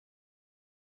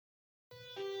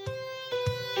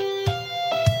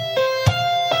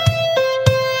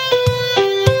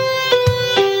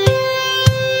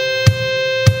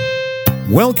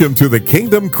Welcome to the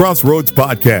Kingdom Crossroads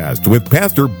podcast with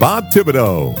Pastor Bob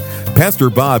Thibodeau. Pastor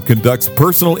Bob conducts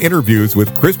personal interviews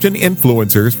with Christian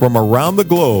influencers from around the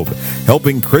globe,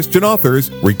 helping Christian authors,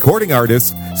 recording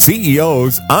artists,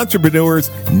 CEOs, entrepreneurs,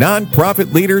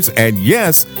 nonprofit leaders, and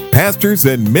yes, pastors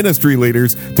and ministry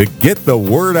leaders to get the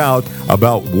word out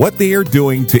about what they are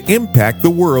doing to impact the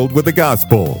world with the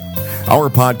gospel. Our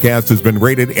podcast has been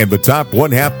rated in the top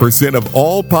 0.5% of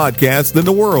all podcasts in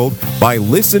the world by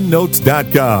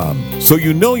listennotes.com, so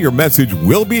you know your message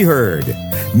will be heard.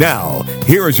 Now,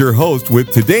 here is your host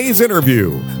with today's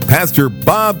interview, Pastor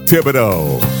Bob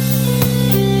Thibodeau.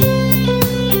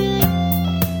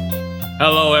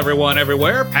 Hello, everyone,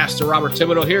 everywhere. Pastor Robert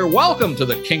Thibodeau here. Welcome to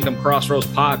the Kingdom Crossroads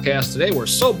podcast. Today, we're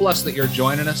so blessed that you're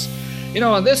joining us. You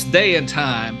know, in this day and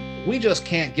time, we just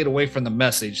can't get away from the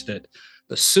message that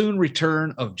the soon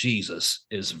return of Jesus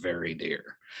is very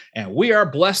near. And we are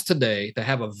blessed today to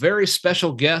have a very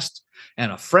special guest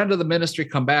and a friend of the ministry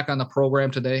come back on the program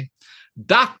today.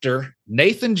 Dr.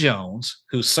 Nathan Jones,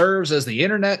 who serves as the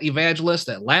internet evangelist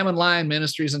at Lamb and Lion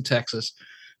Ministries in Texas,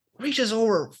 reaches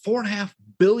over 4.5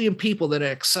 billion people that are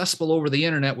accessible over the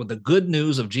internet with the good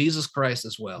news of Jesus Christ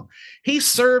as well. He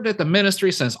served at the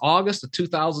ministry since August of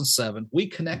 2007. We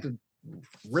connected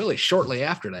really shortly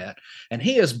after that, and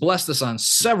he has blessed us on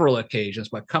several occasions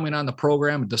by coming on the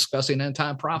program and discussing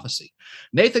end-time prophecy.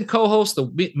 Nathan co-hosts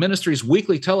the ministry's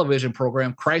weekly television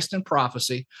program, Christ in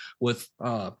Prophecy, with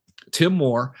Tim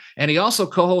Moore, and he also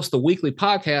co-hosts the weekly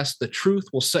podcast, The Truth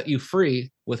Will Set You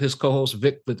Free, with his co-host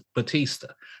Vic Batista.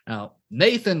 Now,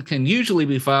 Nathan can usually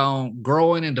be found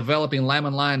growing and developing Lamb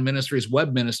and Lion Ministries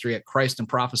web ministry at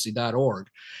christandprophecy.org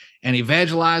and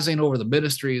evangelizing over the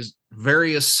ministry's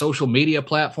various social media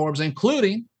platforms,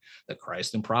 including the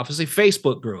Christ in Prophecy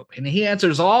Facebook group. And he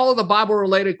answers all of the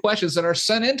Bible-related questions that are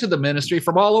sent into the ministry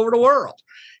from all over the world.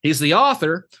 He's the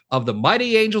author of The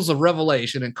Mighty Angels of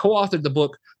Revelation and co-authored the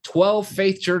book 12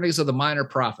 Faith Journeys of the Minor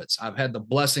Prophets. I've had the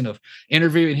blessing of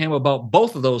interviewing him about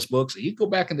both of those books. You go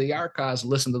back into the archives and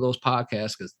listen to those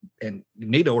podcasts, and you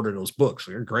need to order those books.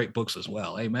 They're great books as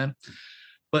well. Amen.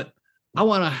 But I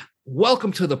want to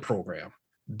welcome to the program,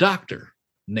 Dr.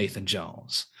 Nathan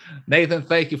Jones. Nathan,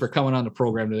 thank you for coming on the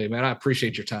program today, man. I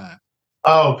appreciate your time.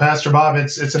 Oh, Pastor Bob,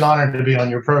 it's an honor to be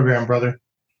on your program, brother.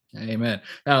 Amen.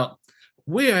 Now,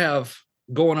 we have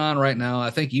going on right now, I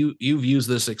think you've used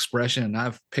this expression, and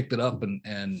I've picked it up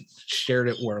and shared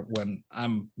it when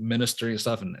I'm ministering and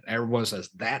stuff, and everyone says,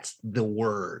 that's the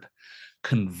word,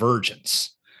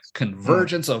 convergence.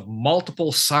 Convergence of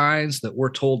multiple signs that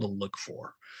we're told to look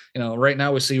for. You know, right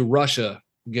now we see Russia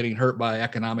getting hurt by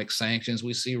economic sanctions.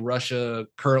 We see Russia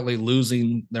currently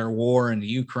losing their war in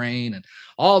Ukraine and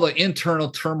all the internal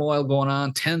turmoil going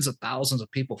on, tens of thousands of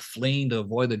people fleeing to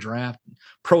avoid the draft,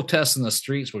 protests in the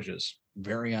streets, which is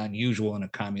very unusual in a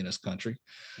communist country.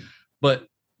 But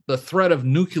the threat of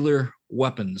nuclear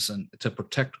weapons and to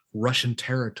protect Russian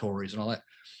territories and all that,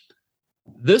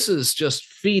 this is just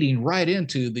feeding right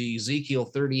into the Ezekiel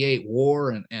 38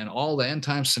 war and all the end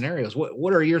time scenarios.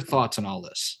 What are your thoughts on all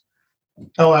this?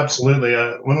 Oh, absolutely.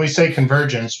 When we say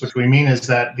convergence, what we mean is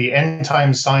that the end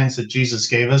time signs that Jesus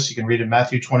gave us, you can read in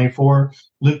Matthew 24,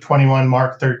 Luke 21,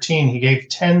 Mark 13, he gave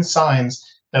 10 signs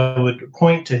that would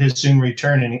point to his soon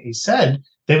return. And he said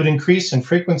they would increase in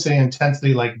frequency and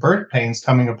intensity like birth pains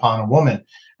coming upon a woman.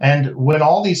 And when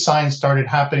all these signs started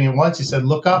happening at once, he said,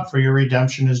 look up, for your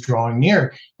redemption is drawing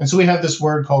near. And so we have this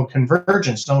word called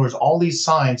convergence. In other words, all these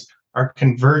signs are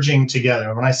converging together.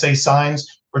 And when I say signs,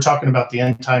 we're talking about the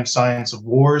end time signs of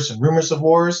wars and rumors of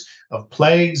wars, of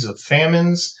plagues, of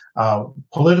famines,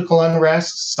 political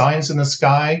unrest, signs in the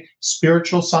sky,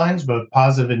 spiritual signs, both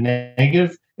positive and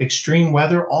negative, extreme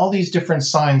weather. All these different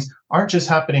signs aren't just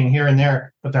happening here and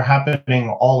there, but they're happening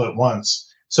all at once.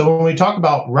 So when we talk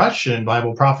about Russian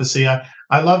Bible prophecy,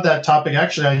 I love that topic.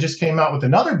 Actually, I just came out with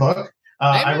another book.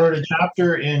 I wrote a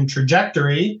chapter in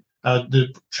Trajectory,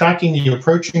 tracking the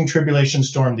approaching tribulation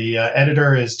storm. The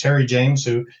editor is Terry James,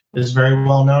 who is very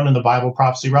well known in the Bible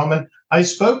prophecy realm. And I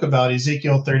spoke about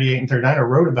Ezekiel 38 and 39. I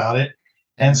wrote about it.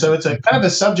 And so it's a kind of a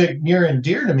subject near and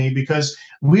dear to me because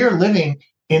we are living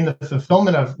in the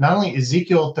fulfillment of not only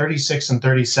Ezekiel 36 and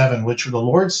 37, which the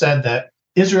Lord said that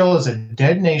Israel as a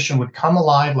dead nation would come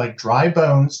alive like dry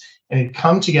bones and it'd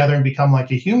come together and become like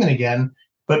a human again,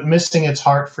 but missing its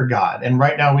heart for God. And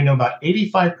right now we know about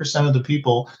 85% of the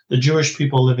people, the Jewish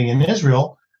people living in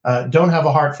Israel, don't have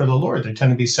a heart for the Lord. They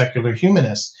tend to be secular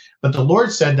humanists. But the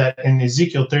Lord said that in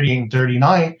Ezekiel 38 and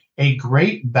 39, a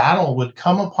great battle would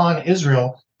come upon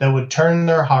Israel that would turn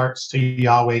their hearts to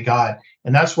Yahweh God.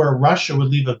 And that's where Russia would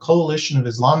lead a coalition of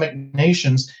Islamic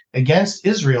nations against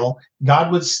Israel.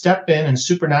 God would step in and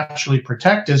supernaturally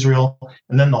protect Israel,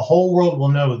 and then the whole world will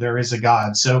know there is a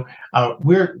God. So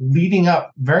we're leading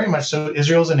up very much so.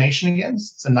 Israel's a nation again.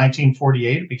 It's in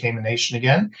 1948, it became a nation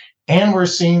again. And we're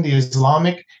seeing the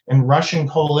Islamic and Russian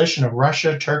coalition of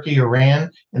Russia, Turkey,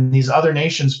 Iran, and these other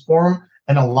nations form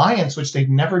an alliance, which they've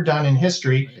never done in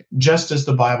history, just as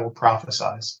the Bible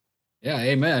prophesies. Yeah,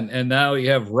 amen. And now you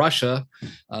have Russia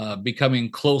becoming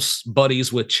close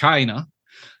buddies with China.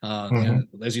 And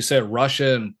as you said,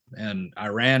 Russia and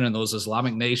Iran and those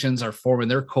Islamic nations are forming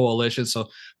their coalition. So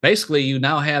basically, you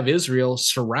now have Israel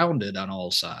surrounded on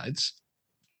all sides.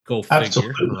 Go figure,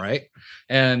 absolutely. Right?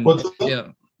 And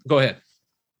go ahead.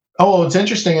 Oh, what's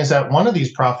interesting is that one of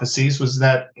these prophecies was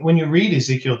that when you read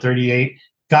Ezekiel 38,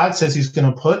 God says he's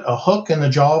going to put a hook in the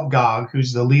jaw of Gog,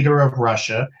 who's the leader of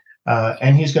Russia,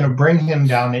 and he's going to bring him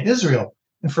down to Israel.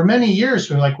 And for many years,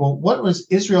 we were like, well, what does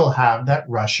Israel have that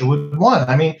Russia would want?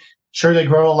 I mean, sure, they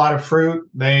grow a lot of fruit.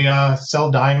 They sell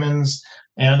diamonds,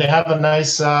 and they have a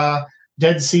nice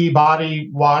Dead Sea body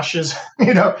washes,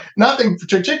 nothing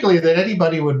particularly that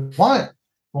anybody would want.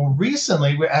 Well,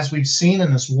 recently, as we've seen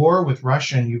in this war with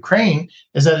Russia and Ukraine,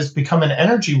 is that it's become an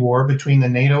energy war between the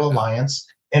NATO alliance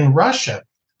and Russia.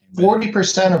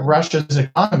 40% of Russia's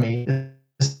economy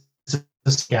is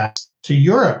gas to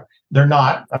Europe. They're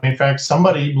not. I mean, in fact,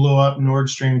 somebody blew up Nord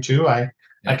Stream 2. I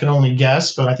can only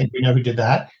guess, but I think we know who did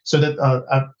that. So that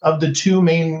of the two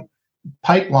main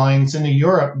pipelines into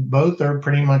Europe, both are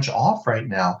pretty much off right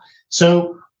now.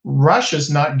 So Russia's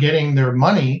not getting their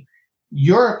money.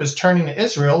 Europe is turning to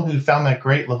Israel, who found that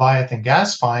great Leviathan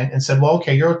gas find, and said, well,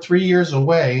 okay, you're 3 years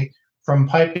away from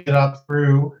piping it up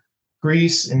through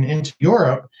Greece and into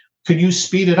Europe. Could you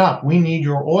speed it up? We need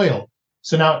your oil.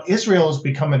 So now Israel has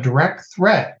become a direct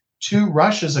threat to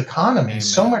Russia's economy, Amen.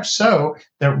 So much so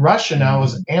that Russia now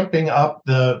is amping up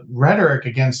the rhetoric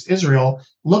against Israel,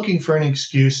 looking for an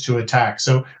excuse to attack.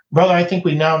 So, brother, I think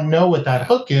we now know what that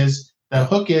hook is. That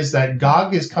hook is that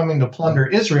Gog is coming to plunder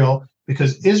Israel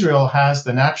because Israel has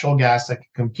the natural gas that can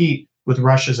compete with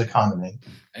Russia's economy.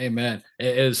 Amen.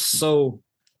 It is so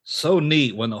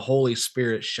neat when the Holy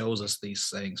Spirit shows us these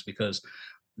things, because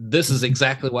this is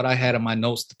exactly what I had in my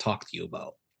notes to talk to you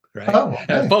about. Right,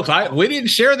 okay. Folks, we didn't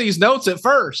share these notes at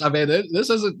first. I mean, this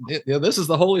is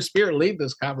the Holy Spirit leading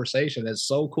this conversation. It's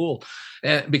so cool,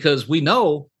 because we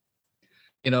know,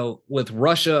 with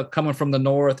Russia coming from the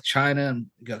north, China and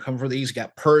coming from the east, you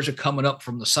got Persia coming up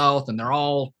from the south, and they're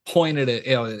all pointed at,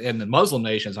 and the Muslim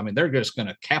nations. I mean, they're just going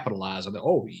to capitalize on the,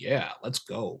 oh yeah, let's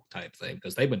go type thing,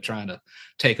 because they've been trying to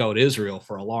take out Israel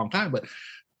for a long time. But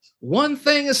one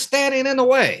thing is standing in the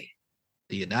way: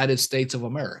 the United States of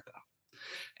America.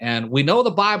 And we know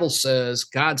the Bible says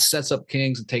God sets up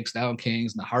kings and takes down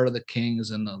kings, and the heart of the king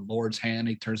is in the Lord's hand.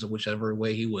 He turns it whichever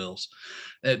way he wills.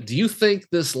 Do you think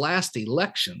this last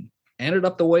election ended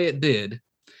up the way it did,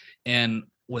 and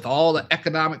with all the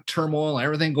economic turmoil and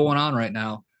everything going on right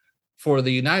now, for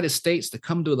the United States to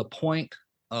come to the point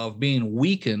of being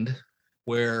weakened,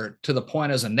 where to the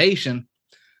point as a nation,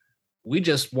 we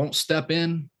just won't step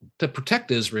in to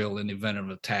protect Israel in the event of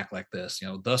an attack like this,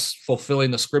 thus fulfilling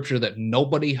the scripture that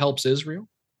nobody helps Israel?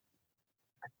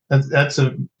 That's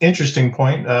an interesting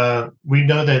point. We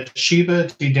know that Sheba,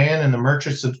 Dedan, and the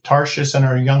merchants of Tarshish and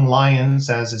our young lions,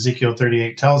 as Ezekiel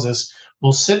 38 tells us,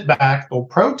 will sit back, will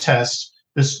protest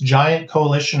this giant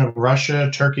coalition of Russia,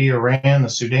 Turkey, Iran, the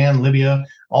Sudan, Libya,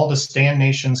 all the stand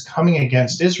nations coming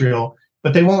against Israel,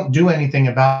 but they won't do anything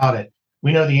about it.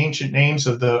 We know the ancient names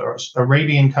of the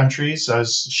Arabian countries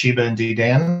as Sheba and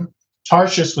Dedan.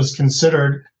 Tarshish was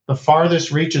considered the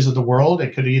farthest reaches of the world.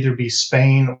 It could either be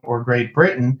Spain or Great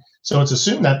Britain. So it's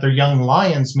assumed that their young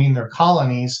lions mean their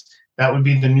colonies. That would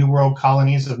be the New World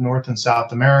colonies of North and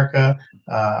South America,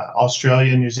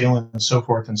 Australia, New Zealand, and so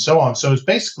forth and so on. So it's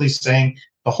basically saying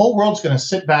the whole world's going to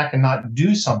sit back and not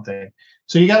do something.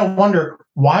 So you got to wonder,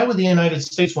 why would the United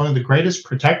States, one of the greatest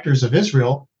protectors of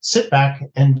Israel, sit back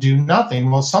and do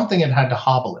nothing? Well, something had to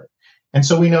hobble it. And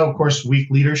so we know, of course, weak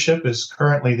leadership is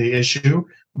currently the issue,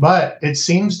 but it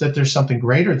seems that there's something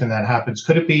greater than that happens.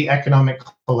 Could it be economic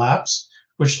collapse,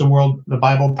 which the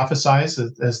Bible prophesies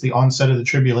as the onset of the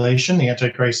tribulation? The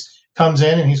Antichrist comes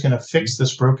in and he's going to fix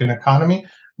this broken economy.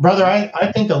 Brother,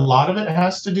 I think a lot of it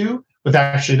has to do with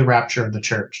actually the rapture of the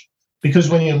church. Because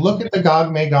when you look at the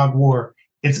Gog-Magog war,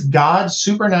 it's God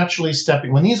supernaturally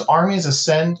stepping. When these armies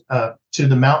ascend to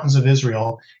the mountains of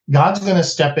Israel, God's going to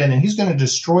step in and he's going to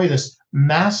destroy this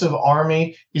massive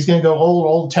army. He's going to go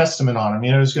Old Testament on them.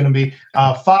 There's going to be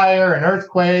fire and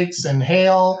earthquakes and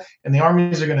hail, and the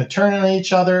armies are going to turn on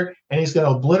each other, and he's going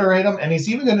to obliterate them, and he's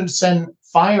even going to send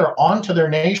fire onto their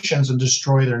nations and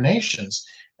destroy their nations.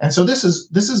 And so this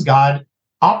is God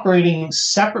operating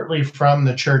separately from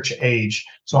the church age.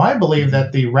 So I believe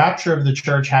that the rapture of the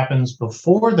church happens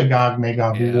before the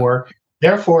Gog-Magog war.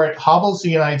 Therefore, it hobbles the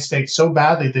United States so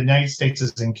badly that the United States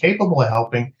is incapable of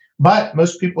helping. But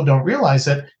most people don't realize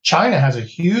that China has a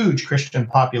huge Christian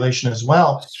population as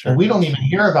well. And we don't even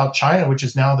hear about China, which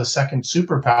is now the second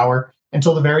superpower,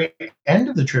 until the very end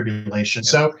of the tribulation.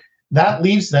 So that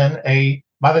leaves then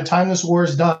by the time this war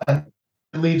is done,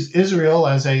 it leaves Israel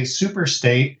as a super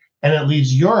state, and it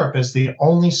leaves Europe as the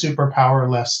only superpower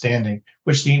left standing,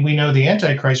 which we know the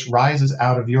Antichrist rises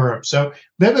out of Europe. So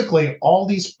biblically, all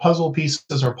these puzzle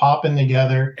pieces are popping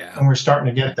together, and we're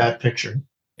starting to get that picture.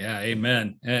 Yeah,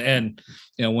 amen. And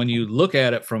when you look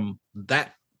at it from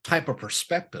that type of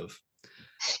perspective,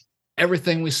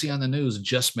 everything we see on the news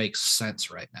just makes sense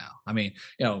right now. I mean,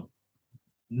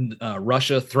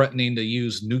 Russia threatening to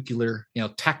use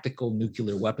tactical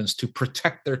nuclear weapons to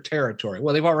protect their territory.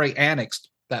 Well, they've already annexed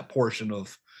that portion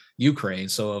of Ukraine.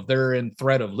 So if they're in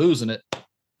threat of losing it,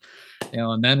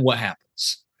 and then what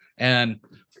happens? And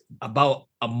about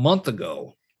a month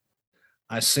ago,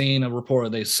 I seen a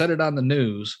report. They said it on the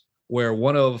news where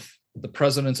one of the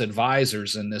president's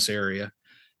advisors in this area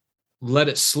let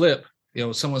it slip.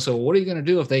 Someone said, well, what are you going to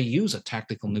do if they use a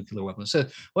tactical nuclear weapon? I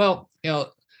said, well,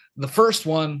 the first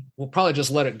one, we'll probably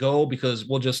just let it go because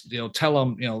we'll just, tell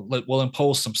them, we'll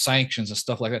impose some sanctions and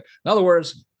stuff like that. In other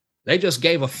words, they just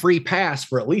gave a free pass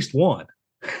for at least one.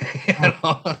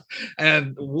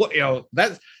 And what,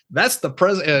 that's the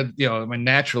president,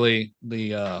 naturally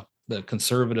the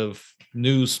conservative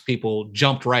news people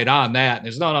jumped right on that. And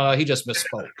it's no, he just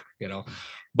misspoke,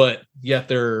 but yet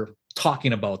they're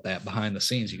talking about that behind the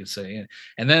scenes, you could say.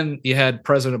 And then you had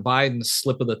President Biden's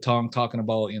slip of the tongue talking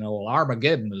about,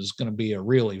 Armageddon is going to be a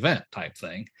real event type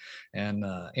thing. And,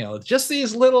 just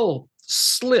these little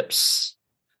slips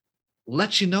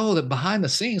let you know that behind the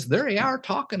scenes, they are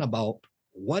talking about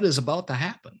what is about to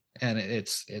happen. And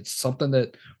it's something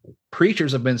that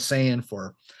preachers have been saying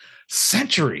for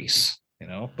centuries,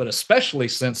 but especially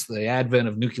since the advent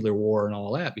of nuclear war and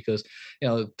all that, because,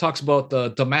 it talks about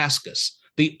Damascus,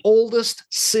 the oldest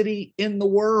city in the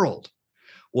world,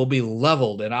 will be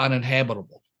leveled and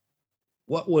uninhabitable.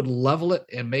 What would level it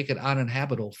and make it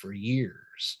uninhabitable for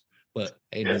years? But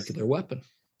a nuclear weapon.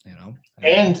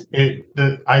 And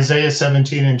the Isaiah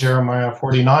 17 and Jeremiah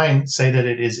 49 say that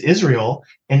it is Israel,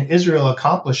 and Israel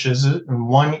accomplishes it in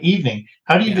one evening.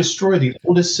 How do you destroy the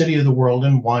oldest city of the world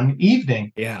in one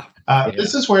evening?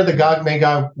 This is where the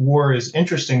Gog-Magog war is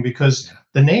interesting, because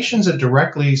the nations that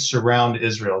directly surround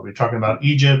Israel, we're talking about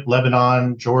Egypt,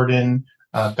 Lebanon, Jordan,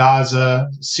 Gaza,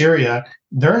 Syria,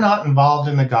 they're not involved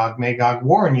in the Gog-Magog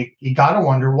war. And you got to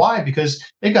wonder why, because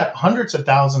they've got hundreds of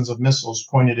thousands of missiles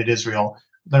pointed at Israel.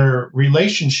 Their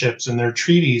relationships and their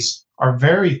treaties are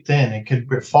very thin. It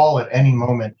could fall at any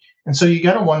moment. And so you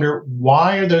got to wonder,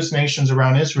 why are those nations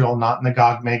around Israel not in the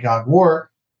Gog-Magog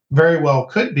war? Very well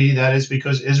could be that is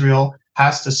because Israel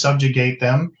has to subjugate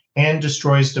them and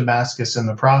destroys Damascus in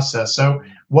the process. So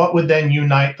what would then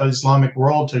unite the Islamic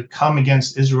world to come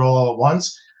against Israel all at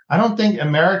once? I don't think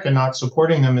America not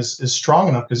supporting them is strong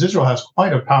enough, because Israel has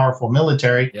quite a powerful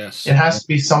military. Yes. It has to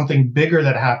be something bigger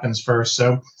that happens first.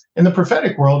 So in the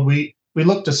prophetic world, we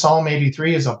look to Psalm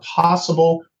 83 as a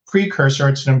possible precursor.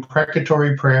 It's an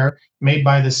imprecatory prayer made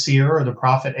by the seer or the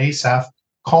prophet Asaph,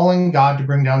 calling God to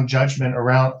bring down judgment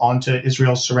onto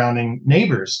Israel's surrounding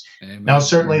neighbors. Amen. Now,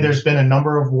 certainly there's been a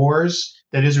number of wars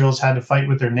that Israel's had to fight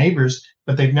with their neighbors,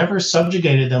 but they've never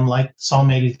subjugated them like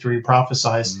Psalm 83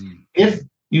 prophesies. If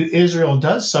Israel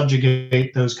does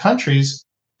subjugate those countries,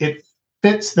 it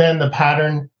fits then the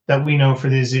pattern that we know for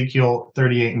the Ezekiel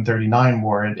 38 and 39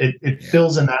 war. It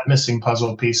fills in that missing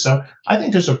puzzle piece. So I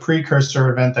think there's a precursor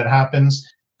event that happens.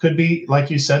 Could be, like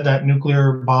you said, that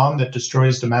nuclear bomb that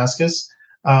destroys Damascus.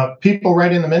 People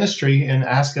write in the ministry and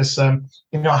ask us, how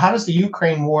does the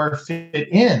Ukraine war fit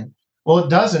in? Well, it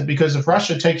doesn't, because if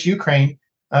Russia takes Ukraine,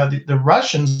 the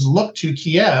Russians look to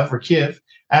Kiev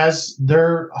as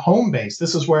their home base.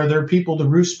 This is where their people, the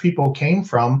Rus people, came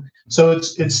from. So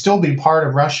it'd still be part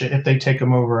of Russia if they take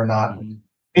them over or not. Mm-hmm.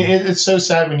 It's so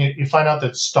sad when you find out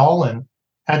that Stalin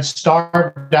had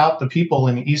starved out the people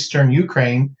in eastern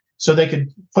Ukraine so they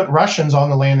could put Russians on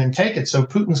the land and take it. So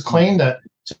Putin's claim to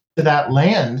that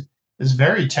land is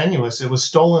very tenuous. It was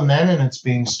stolen then, and it's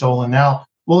being stolen now.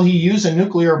 Will he use a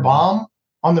nuclear bomb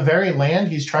on the very land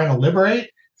he's trying to liberate?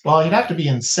 Well, he'd have to be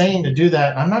insane to do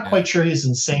that. I'm not quite sure he's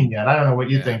insane yet. I don't know what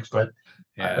you think, but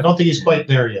I don't think he's quite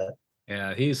there yet.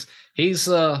 Yeah, he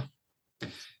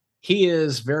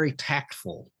is very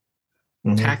tactful,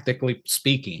 tactically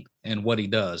speaking, in what he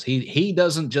does. He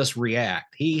doesn't just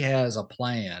react. He has a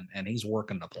plan, and he's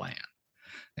working the plan.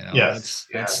 You know, that's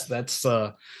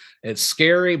it's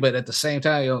scary, but at the same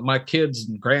time, you know, my kids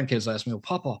and grandkids ask me, "Well,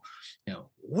 Papa, you know,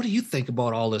 what do you think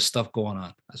about all this stuff going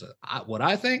on?" I said,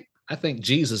 I think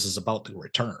Jesus is about to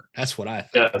return. That's what I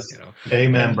think. Yes. You know?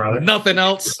 Amen, brother. Nothing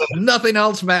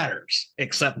else matters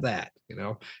except that, you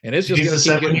know. And it's just Jesus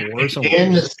going to keep said, getting worse and when you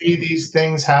begin worse. to see these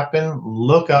things happen,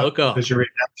 look up because your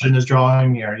redemption is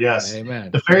drawing near. Yes.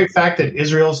 Amen. The very fact that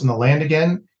Israel's in the land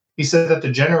again, he said that the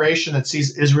generation that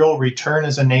sees Israel return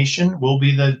as a nation will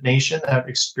be the nation that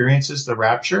experiences the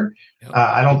rapture. Yep.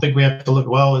 I don't think we have to look,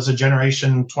 well, is a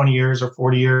generation 20 years or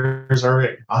 40 years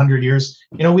or 100 years?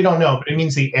 You know, we don't know, but it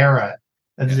means the era.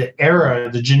 The era,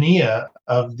 the genea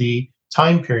of the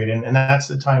time period. And that's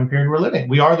the time period we're living.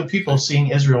 We are the people seeing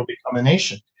Israel become a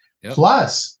nation. Yep.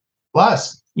 Plus,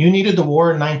 you needed the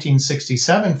war in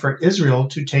 1967 for Israel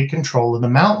to take control of the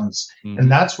mountains.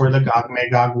 And that's where the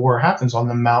Gog-Magog war happens, on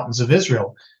the mountains of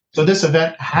Israel. So this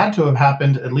event had to have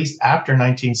happened at least after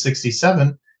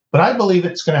 1967, but I believe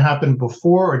it's going to happen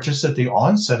before or just at the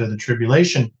onset of the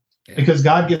tribulation, because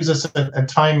God gives us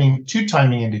two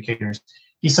timing indicators.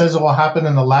 He says it will happen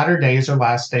in the latter days or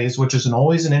last days, which is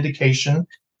always an indication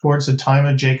towards the time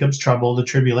of Jacob's trouble, the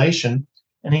tribulation.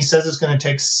 And he says it's going to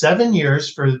take 7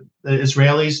 years for the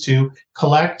Israelis to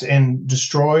collect and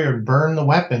destroy or burn the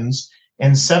weapons,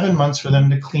 and 7 months for them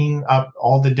to clean up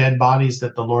all the dead bodies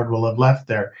that the Lord will have left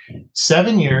there.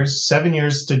 7 years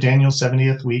to Daniel's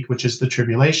 70th week, which is the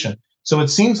tribulation. So it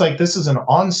seems like this is an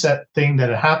onset thing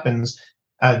that happens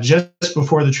just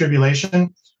before the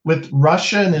tribulation. With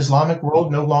Russia and the Islamic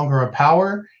world no longer a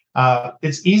power,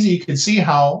 it's easy. You could see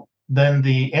how then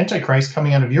the Antichrist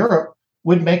coming out of Europe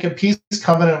would make a peace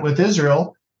covenant with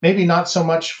Israel, maybe not so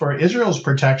much for Israel's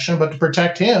protection, but to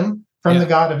protect him from the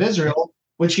God of Israel,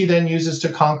 which he then uses to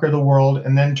conquer the world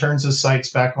and then turns his sights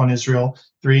back on Israel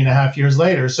 3.5 years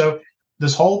later. So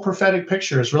this whole prophetic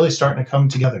picture is really starting to come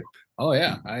together. Oh,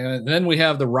 yeah. Then we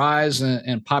have the rise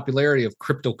and popularity of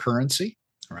cryptocurrency,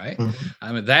 right? Mm-hmm.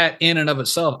 I mean, that in and of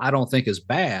itself, I don't think is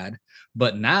bad,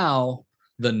 but now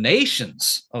the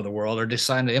nations of the world are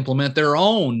deciding to implement their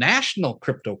own national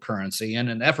cryptocurrency in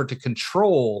an effort to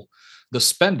control the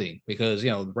spending, because,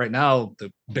 you know, right now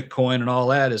the Bitcoin and all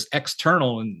that is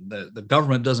external and the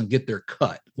government doesn't get their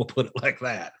cut. We'll put it like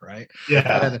that. Right.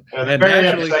 Yeah. And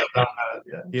naturally,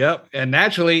 yep. And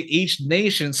naturally each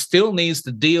nation still needs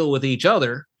to deal with each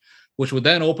other, which would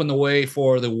then open the way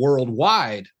for the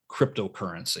worldwide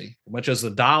cryptocurrency, much as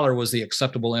the dollar was the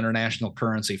acceptable international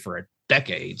currency for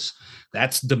decades.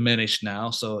 That's diminished now.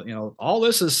 So, you know, all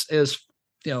this is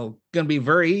you know, going to be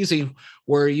very easy,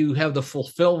 where you have the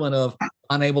fulfillment of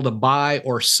unable to buy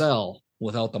or sell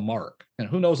without the mark. And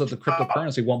who knows if the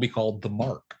cryptocurrency won't be called the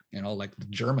mark, you know, like the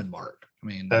German mark. I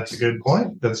mean, that's a good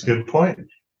point. That's a good point.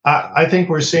 I think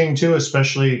we're seeing too,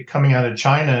 especially coming out of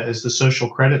China, is the social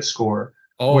credit score.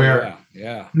 Oh, where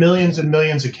yeah. Millions and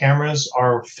millions of cameras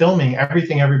are filming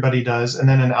everything everybody does, and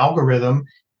then an algorithm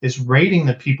is rating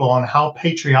the people on how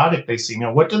patriotic they seem. You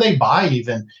know, what do they buy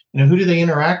even? You know, who do they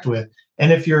interact with?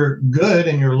 And if you're good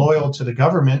and you're loyal to the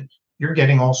government, you're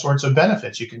getting all sorts of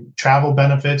benefits. You can travel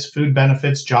benefits, food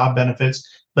benefits, job benefits.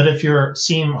 But if you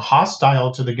seem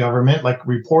hostile to the government, like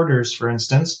reporters, for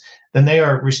instance, then they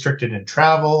are restricted in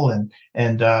travel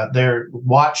and they're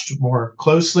watched more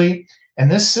closely.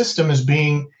 And this system is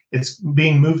being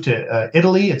moved to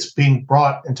Italy. It's being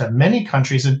brought into many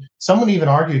countries. And some would even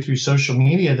argue through social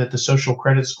media that the social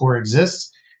credit score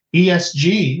exists.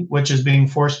 ESG, which is being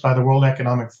forced by the World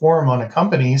Economic Forum on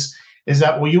companies, is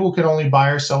that, well, you can only buy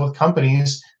or sell with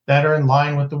companies that are in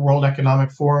line with the World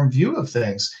Economic Forum view of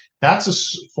things. That's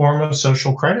a form of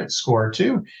social credit score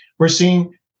too. We're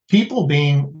seeing people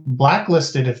being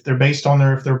blacklisted if they're based on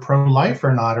if they're pro-life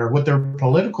or not, or what their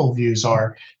political views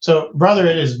are. So, brother,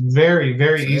 it is very,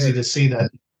 very easy to see that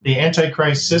the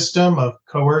Antichrist system of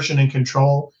coercion and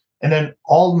control, and then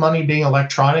all money being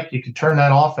electronic, you could turn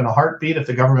that off in a heartbeat if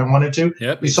the government wanted to.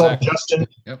 Yep, we saw Justin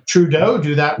Trudeau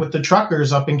do that with the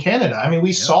truckers up in Canada. I mean,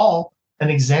 we saw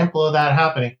an example of that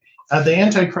happening. The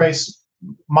Antichrist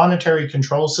monetary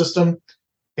control system,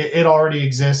 it already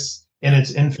exists in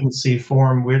its infancy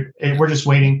form. We're just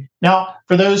waiting. Now,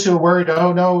 for those who are worried,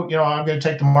 oh, no, you know, I'm going to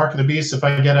take the mark of the beast if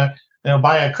I get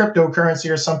buy a cryptocurrency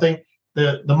or something,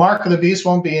 the mark of the beast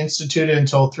won't be instituted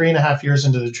until 3.5 years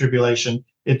into the tribulation.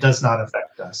 It does not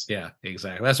affect does. Yeah,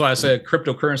 exactly. That's why I said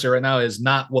cryptocurrency right now is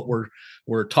not what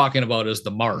we're talking about as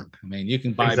the mark. I mean, you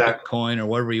can buy Bitcoin or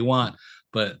whatever you want,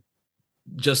 but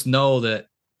just know that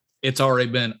it's already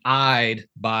been eyed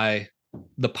by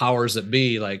the powers that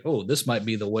be, like, oh, this might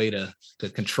be the way to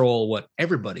control what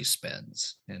everybody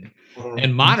spends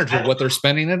and monitor what they're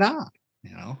spending it on.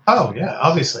 Oh yeah,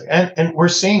 obviously, and we're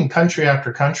seeing country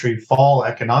after country fall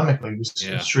economically.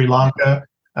 Sri Lanka,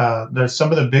 there's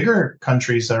some of the bigger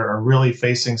countries that are really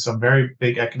facing some very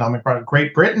big economic problems.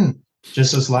 Great Britain,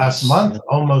 just this last month,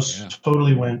 almost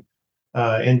totally went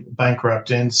in bankrupt.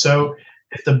 And so,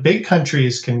 if the big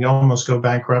countries can almost go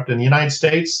bankrupt, and the United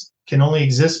States can only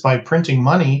exist by printing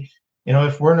money,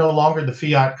 if we're no longer the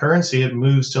fiat currency, it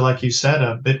moves to, like you said,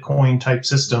 a Bitcoin type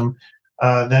system.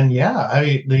 Then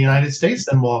the United States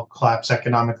then will collapse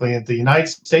economically. And the United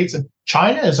States and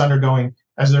China is undergoing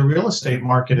as their real estate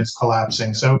market is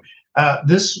collapsing. So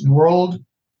this world,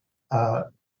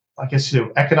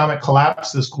 economic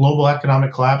collapse, this global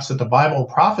economic collapse that the Bible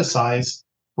prophesies,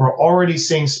 we're already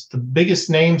seeing the biggest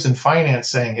names in finance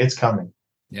saying it's coming.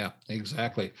 Yeah,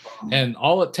 exactly. And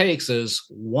all it takes is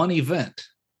one event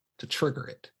to trigger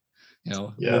it.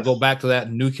 We'll go back to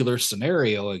that nuclear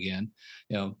scenario again.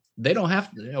 They don't have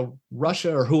to,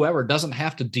 Russia or whoever doesn't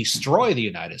have to destroy the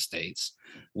United States.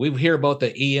 We hear about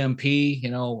the EMP,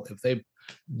 if they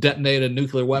detonate a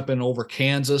nuclear weapon over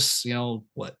Kansas,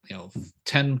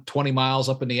 10, 20 miles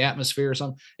up in the atmosphere or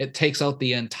something, it takes out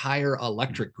the entire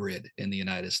electric grid in the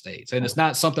United States. And it's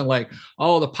not something like,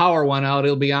 oh, the power went out,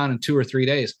 it'll be on in 2 or 3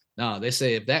 days. No, they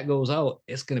say if that goes out,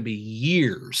 it's going to be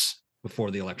years before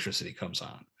the electricity comes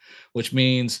on, which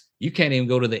means you can't even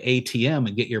go to the ATM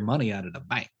and get your money out of the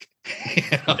bank.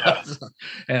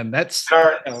 And that's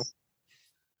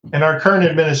and our current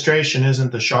administration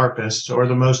isn't the sharpest or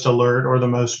the most alert or the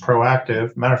most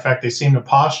proactive. Matter of fact, they seem to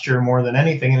posture more than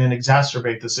anything and then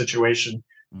exacerbate the situation.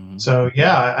 So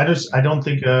I don't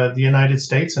think the United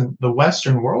States and the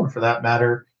Western world, for that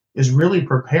matter, is really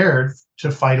prepared to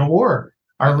fight a war.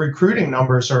 Our recruiting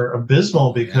numbers are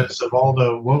abysmal because of all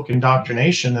the woke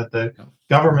indoctrination that the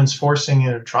government's forcing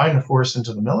and trying to force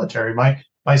into the military.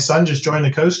 My son just joined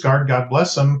the Coast Guard, God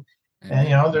bless him.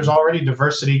 And, there's already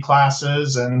diversity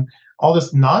classes and all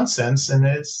this nonsense. And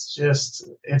it's just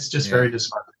very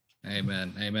disheartening.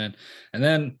 Amen. And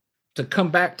then to come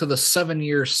back to the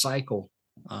 7-year cycle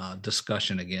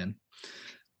discussion again,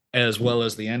 as well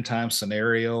as the end time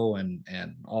scenario and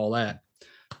all that,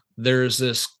 there's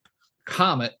this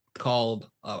comet called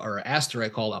or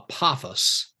asteroid called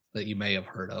Apophis that you may have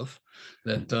heard of,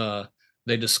 that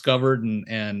they discovered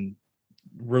and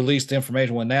released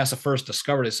information. When NASA first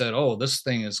discovered it, said, oh, this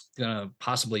thing is going to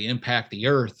possibly impact the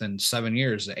Earth in 7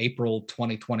 years, April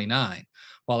 2029.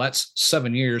 Well, that's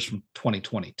 7 years from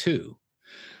 2022.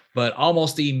 But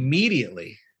almost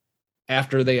immediately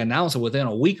after they announced it, within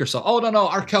a week or so, oh, no,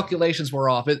 our calculations were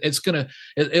off.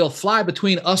 It'll fly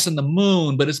between us and the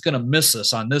moon, but it's going to miss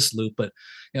us on this loop. But,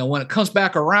 when it comes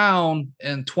back around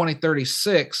in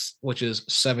 2036, which is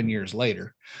 7 years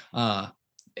later,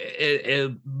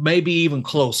 it may be even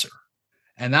closer.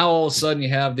 And now all of a sudden you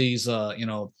have these,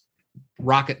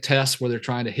 rocket tests where they're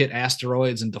trying to hit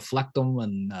asteroids and deflect them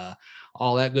and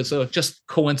all that good. So it's just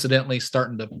coincidentally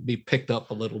starting to be picked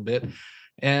up a little bit.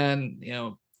 And,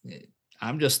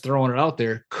 I'm just throwing it out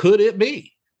there. Could it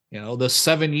be, the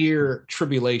 7-year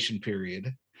tribulation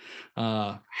period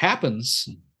happens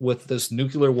with this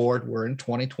nuclear war? We're in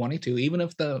 2022, even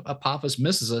if the Apophis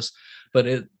misses us, but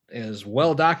it is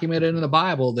well documented in the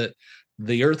Bible that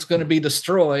the Earth's going to be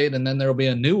destroyed, and then there'll be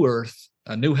a new Earth,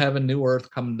 a new heaven, new Earth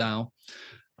coming down,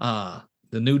 the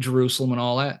new Jerusalem and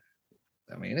all that.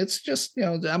 I mean, it's just,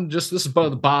 this is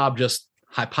Bob just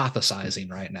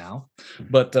hypothesizing right now,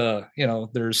 but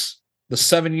there's the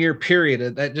 7-year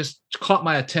period that just caught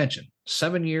my attention.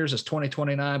 7 years is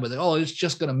 2029, but it's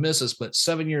just going to miss us. But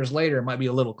 7 years later, it might be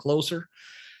a little closer.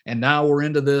 And now we're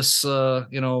into this,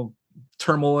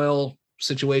 turmoil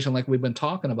situation like we've been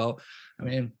talking about. I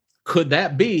mean, could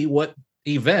that be what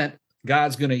event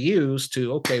God's going to use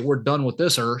to, okay, we're done with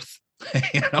this earth,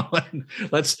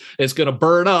 it's going to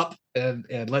burn up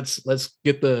and let's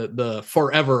get the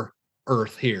forever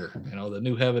earth here, the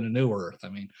new heaven and new earth. I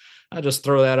mean, I just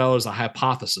throw that out as a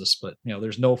hypothesis, but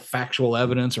there's no factual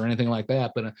evidence or anything like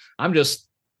that. But I'm just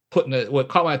putting it. What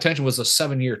caught my attention was the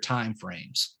 7-year time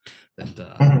frames that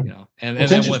and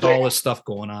then with all this stuff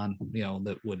going on,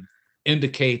 that would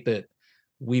indicate that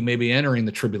we may be entering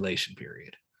the tribulation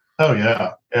period. Oh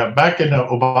yeah. Back in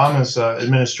Obama's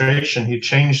administration, he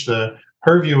changed the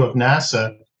purview of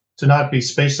NASA to not be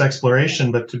space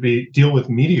exploration, but to deal with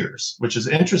meteors, which is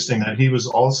interesting that he was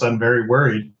all of a sudden very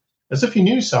worried, as if he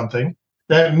knew something.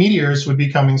 that meteors would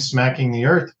be coming smacking the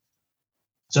Earth.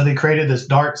 So they created this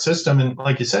DART system. And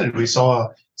like you said, we saw a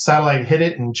satellite hit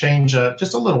it and change,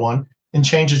 just a little one, and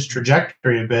change its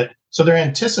trajectory a bit. So they're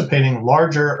anticipating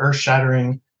larger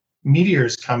earth-shattering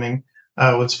meteors coming.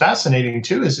 What's fascinating,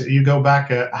 too, is you go back,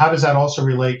 how does that also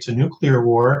relate to nuclear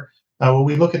war? When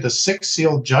we look at the sixth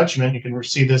seal judgment, you can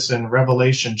see this in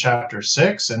Revelation chapter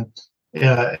 6. And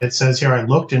it says here, I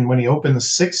looked, and when he opened the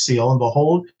sixth seal, and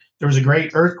behold, there was a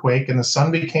great earthquake, and the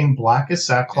sun became black as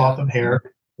sackcloth of hair.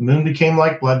 The moon became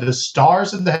like blood. The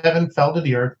stars of the heaven fell to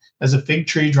the earth as a fig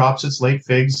tree drops its late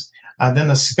figs. Then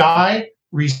the sky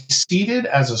receded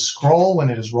as a scroll when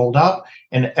it is rolled up,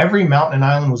 and every mountain and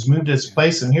island was moved to its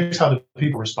place. And here's how the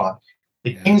people respond.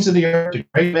 The kings of the earth, the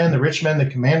great men, the rich men, the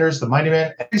commanders, the mighty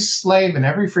men, every slave and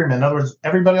every free man, in other words,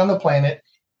 everybody on the planet,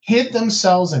 hid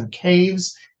themselves in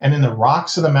caves and in the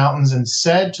rocks of the mountains, and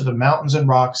said to the mountains and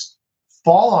rocks,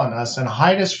 fall on us and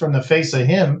hide us from the face of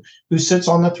him who sits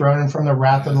on the throne and from the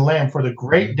wrath of the Lamb, for the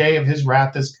great day of his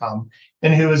wrath is come,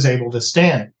 and who is able to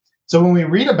stand. So when we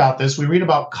read about this, we read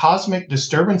about cosmic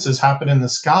disturbances happen in the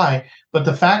sky, but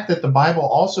the fact that the Bible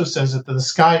also says that the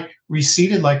sky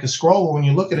receded like a scroll, when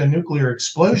you look at a nuclear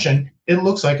explosion, it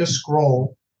looks like a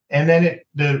scroll. And then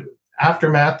the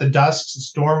aftermath, the dust, the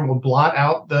storm will blot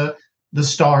out the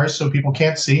stars so people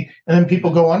can't see, and then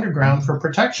people go underground for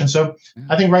protection. So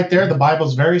I think right there, the Bible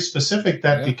is very specific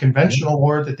that the conventional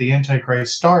war that the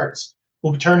Antichrist starts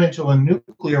will turn into a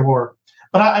nuclear war.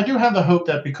 But I do have the hope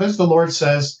that because the Lord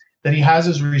says that he has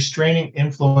his restraining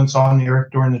influence on the earth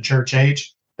during the church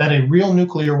age, that a real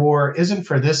nuclear war isn't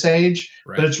for this age,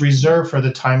 but it's reserved for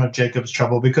the time of Jacob's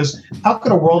trouble. Because how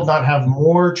could a world not have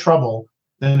more trouble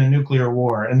than a nuclear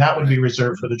war? And that would be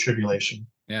reserved for the tribulation.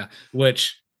 Yeah,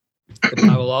 which the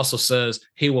Bible also says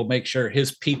he will make sure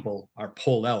his people are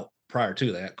pulled out prior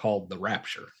to that, called the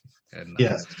rapture. And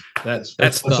yes, that's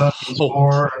the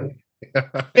hope.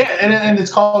 Yeah, and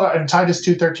it's called in Titus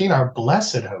 2:13, our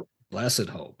blessed hope. Blessed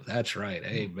hope. That's right.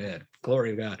 Amen.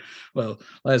 Glory to God. Well,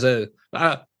 as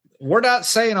we're not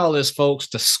saying all this, folks,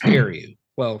 to scare you.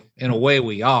 Well, in a way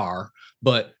we are,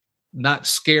 but not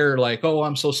scared like, oh,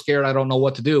 I'm so scared I don't know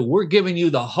what to do. We're giving you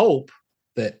the hope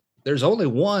that there's only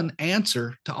one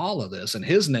answer to all of this, and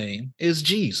his name is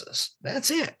Jesus. That's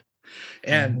it.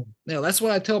 And that's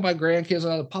what I tell my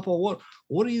grandkids. Papa,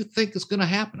 what do you think is going to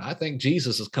happen? I think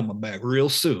Jesus is coming back real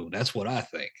soon. That's what I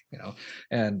think,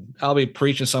 and I'll be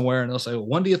preaching somewhere and they'll say, well,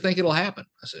 when do you think it'll happen?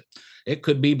 I said, it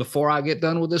could be before I get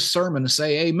done with this sermon and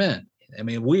say amen. I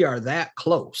mean, we are that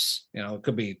close. It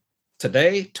could be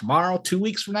today, tomorrow, 2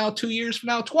 weeks from now, 2 years from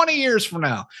now, 20 years from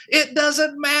now. It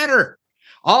doesn't matter.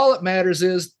 All that matters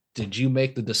is, did you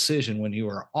make the decision when you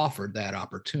were offered that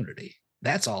opportunity?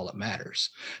 That's all that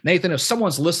matters. Nathan, if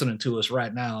someone's listening to us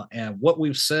right now and what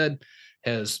we've said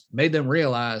has made them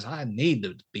realize I need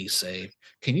to be saved,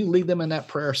 can you lead them in that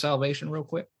prayer of salvation real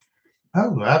quick?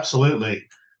 Oh, absolutely.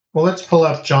 Well, let's pull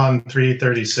up John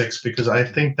 3:36, because I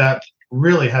think that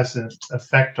really has an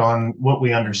effect on what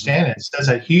we understand. It says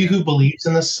that he who believes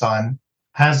in the Son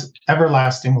has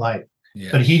everlasting life,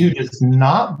 but he who does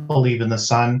not believe in the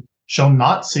Son shall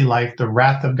not see life. The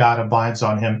wrath of God abides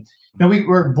on him. We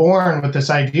were born with this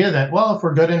idea that, well, if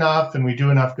we're good enough and we do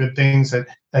enough good things,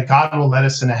 that God will let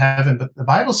us into heaven. But the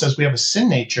Bible says we have a sin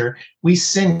nature. We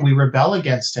sin, we rebel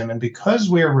against him. And because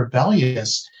we are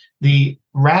rebellious, the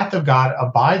wrath of God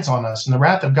abides on us. And the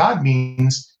wrath of God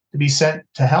means to be sent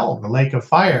to hell, the lake of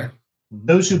fire.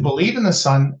 Those who believe in the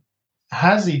Son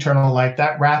has eternal life.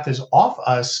 That wrath is off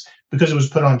us because it was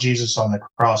put on Jesus on the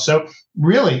cross. So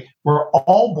really, we're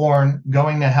all born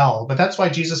going to hell. But that's why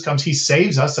Jesus comes. He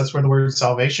saves us. That's where the word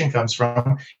salvation comes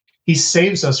from. He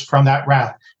saves us from that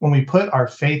wrath when we put our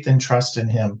faith and trust in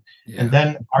him. And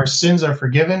then our sins are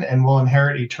forgiven and we'll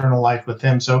inherit eternal life with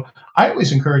him. So I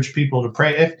always encourage people to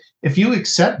pray. If you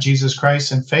accept Jesus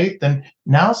Christ in faith, then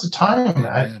now's the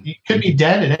time. You could be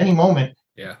dead at any moment.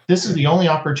 This is the only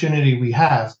opportunity we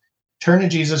have. Turn to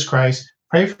Jesus Christ.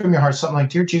 Pray from your heart something like,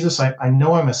 dear Jesus, I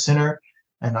know I'm a sinner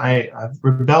and I've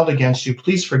rebelled against you.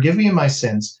 Please forgive me of my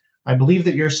sins. I believe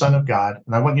that you're a son of God,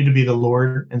 and I want you to be the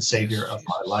Lord and Savior of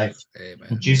my life.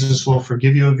 And Jesus will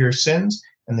forgive you of your sins,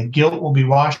 and the guilt will be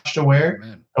washed away,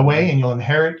 and you'll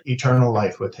inherit eternal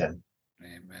life with him.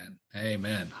 Amen.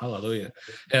 Amen. Hallelujah.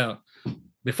 Now,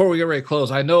 before we get ready to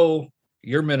close, I know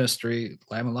your ministry,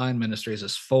 Lamb and Lion Ministries,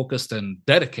 is focused and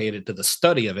dedicated to the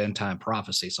study of end-time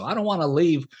prophecy. So I don't want to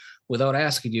leave without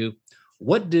asking you,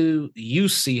 what do you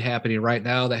see happening right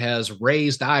now that has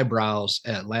raised eyebrows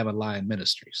at Lamb and Lion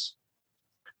Ministries?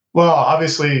 Well,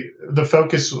 obviously, the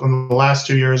focus in the last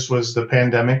 2 years was the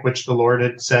pandemic, which the Lord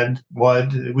had said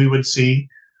we would see.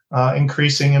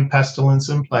 increasing in pestilence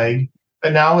and plague.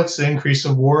 But now it's the increase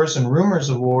of wars and rumors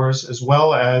of wars, as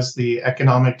well as the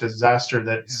economic disaster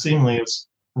that seemingly is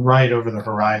right over the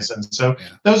horizon. So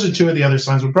those are two of the other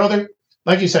signs. But brother,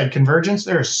 like you said, convergence,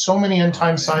 there are so many end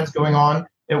time signs going on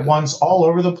at once all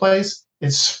over the place.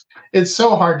 It's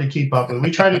so hard to keep up with.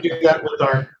 We try to do that with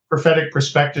our Prophetic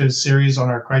Perspectives series on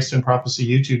our Christ in Prophecy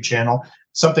YouTube channel.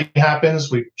 Something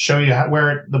happens, we show you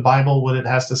where the Bible, what it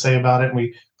has to say about it, and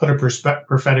we put a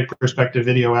prophetic perspective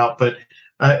video out. But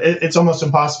it's almost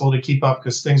impossible to keep up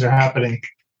because things are happening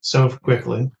so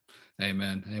quickly.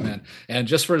 Amen. Amen. And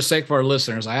just for the sake of our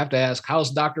listeners, I have to ask,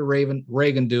 how's Dr.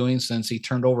 Reagan doing since he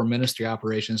turned over ministry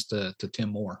operations to Tim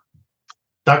Moore?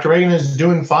 Dr. Reagan is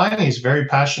doing fine. He's very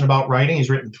passionate about writing. He's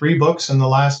written 3 books in the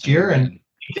last year, and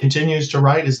he continues to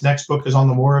write. His next book is on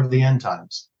the war of the end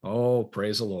times. Oh,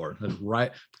 praise the Lord.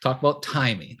 Right. Talk about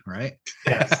timing, right?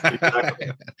 Yes,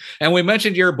 exactly. And we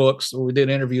mentioned your books. We did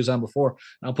interviews on before.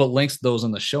 I'll put links to those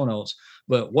in the show notes.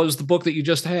 But what was the book that you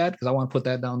just had? Because I want to put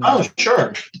that down there. Oh,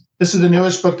 sure. This is the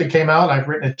newest book that came out. I've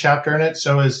written a chapter in it.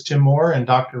 So is Tim Moore and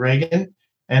Dr. Reagan.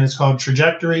 And it's called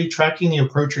Trajectory, Tracking the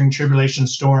Approaching Tribulation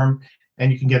Storm.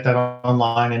 And you can get that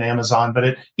online in Amazon.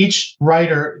 But each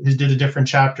writer who did a different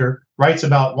chapter writes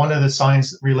about one of the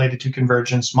signs related to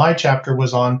convergence. My chapter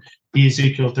was on the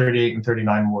Ezekiel 38 and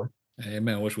 39 war.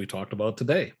 Amen, which we talked about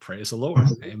today. Praise the Lord.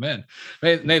 Amen.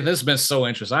 Nathan, this has been so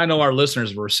interesting. I know our listeners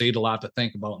have received a lot to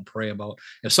think about and pray about.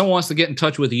 If someone wants to get in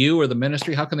touch with you or the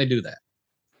ministry, how can they do that?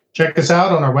 Check us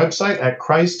out on our website at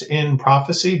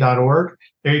christinprophecy.org.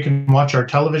 There you can watch our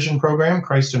television program,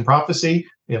 Christ in Prophecy.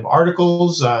 We have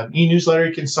articles, e-newsletter.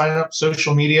 You can sign up,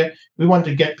 social media. We want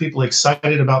to get people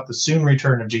excited about the soon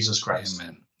return of Jesus Christ.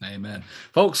 Amen. Amen.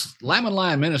 Folks, Lamb and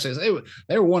Lion Ministries, they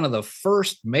were one of the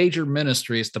first major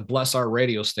ministries to bless our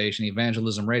radio station,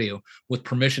 Evangelism Radio, with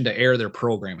permission to air their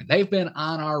programming. They've been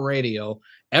on our radio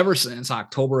ever since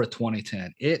October of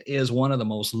 2010. It is one of the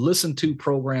most listened to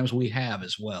programs we have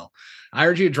as well. I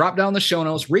urge you to drop down the show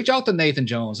notes, reach out to Nathan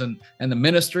Jones and the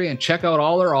ministry and check out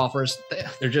all their offers.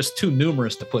 They're just too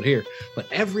numerous to put here,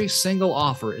 but every single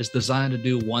offer is designed to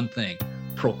do one thing: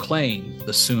 proclaim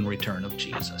the soon return of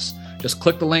Jesus. Just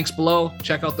click the links below,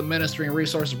 check out the ministry and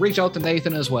resources, reach out to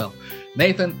Nathan as well.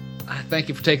 Nathan, I thank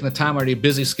you for taking the time out of your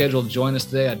busy schedule to join us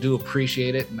today. I do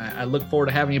appreciate it, and I look forward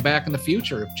to having you back in the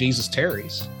future if Jesus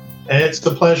tarries. It's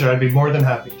a pleasure. I'd be more than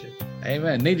happy to.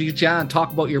 Amen. Need to get you on and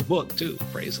talk about your book too.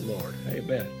 Praise the Lord.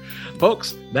 Amen.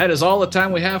 Folks, that is all the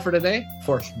time we have for today.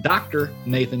 For Dr.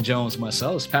 Nathan Jones,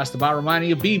 myself, it's Pastor Bob reminding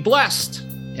you, be blessed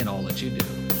in all that you do.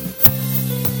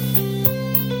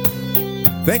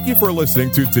 Thank you for listening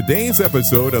to today's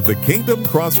episode of the Kingdom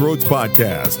Crossroads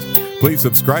Podcast. Please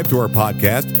subscribe to our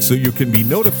podcast so you can be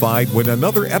notified when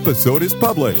another episode is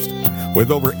published.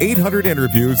 With over 800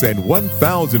 interviews and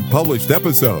 1,000 published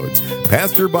episodes,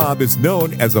 Pastor Bob is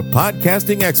known as a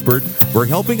podcasting expert for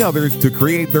helping others to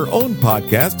create their own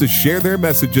podcast to share their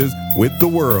messages with the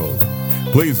world.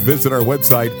 Please visit our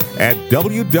website at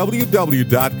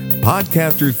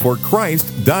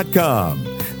www.podcastersforchrist.com.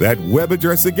 That web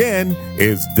address again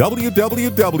is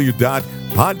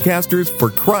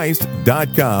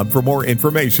www.podcastersforchrist.com for more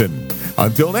information.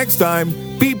 Until next time,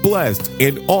 be blessed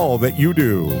in all that you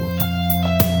do.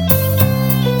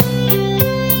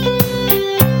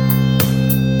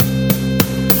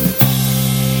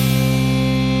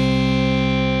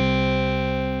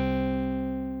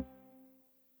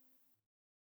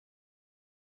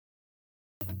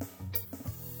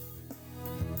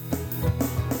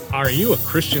 Are you a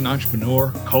Christian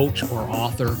entrepreneur, coach, or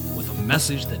author with a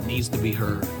message that needs to be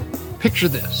heard? Picture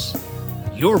this: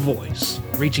 your voice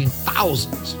reaching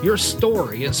thousands, your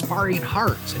story inspiring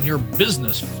hearts, and your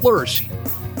business flourishing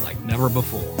like never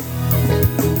before.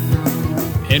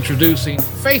 Introducing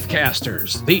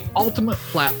Faithcasters, the ultimate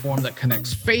platform that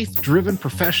connects faith-driven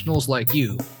professionals like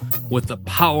you with the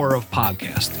power of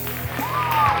podcasting.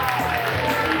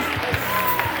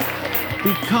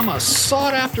 Become a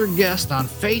sought-after guest on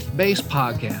faith-based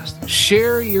podcasts.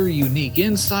 Share your unique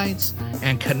insights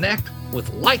and connect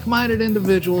with like-minded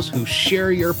individuals who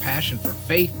share your passion for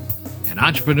faith and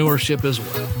entrepreneurship as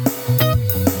well.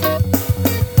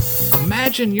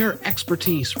 Imagine your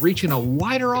expertise reaching a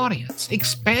wider audience,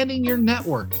 expanding your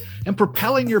network, and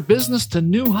propelling your business to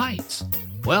new heights.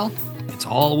 Well, it's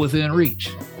all within reach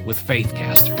with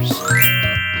Faithcasters.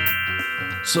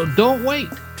 So don't wait.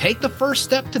 Take the first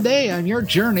step today on your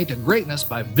journey to greatness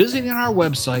by visiting our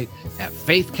website at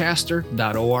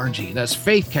faithcaster.org. That's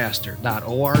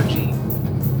faithcaster.org.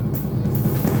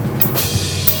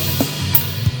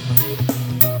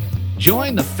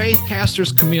 Join the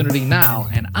Faithcasters community now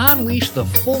and unleash the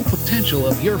full potential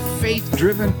of your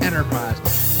faith-driven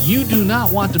enterprise. You do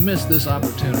not want to miss this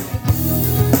opportunity.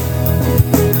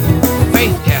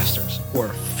 Faithcasters, where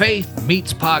faith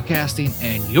meets podcasting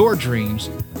and your dreams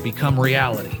become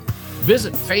reality.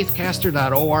 Visit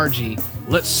faithcaster.org.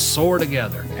 Let's soar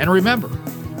together. And remember,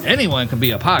 anyone can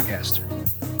be a podcaster,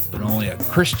 but only a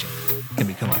Christian can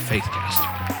become a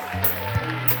faithcaster.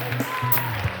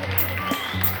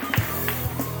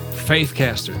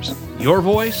 Faithcasters, your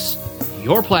voice,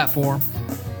 your platform,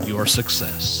 your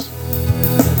success.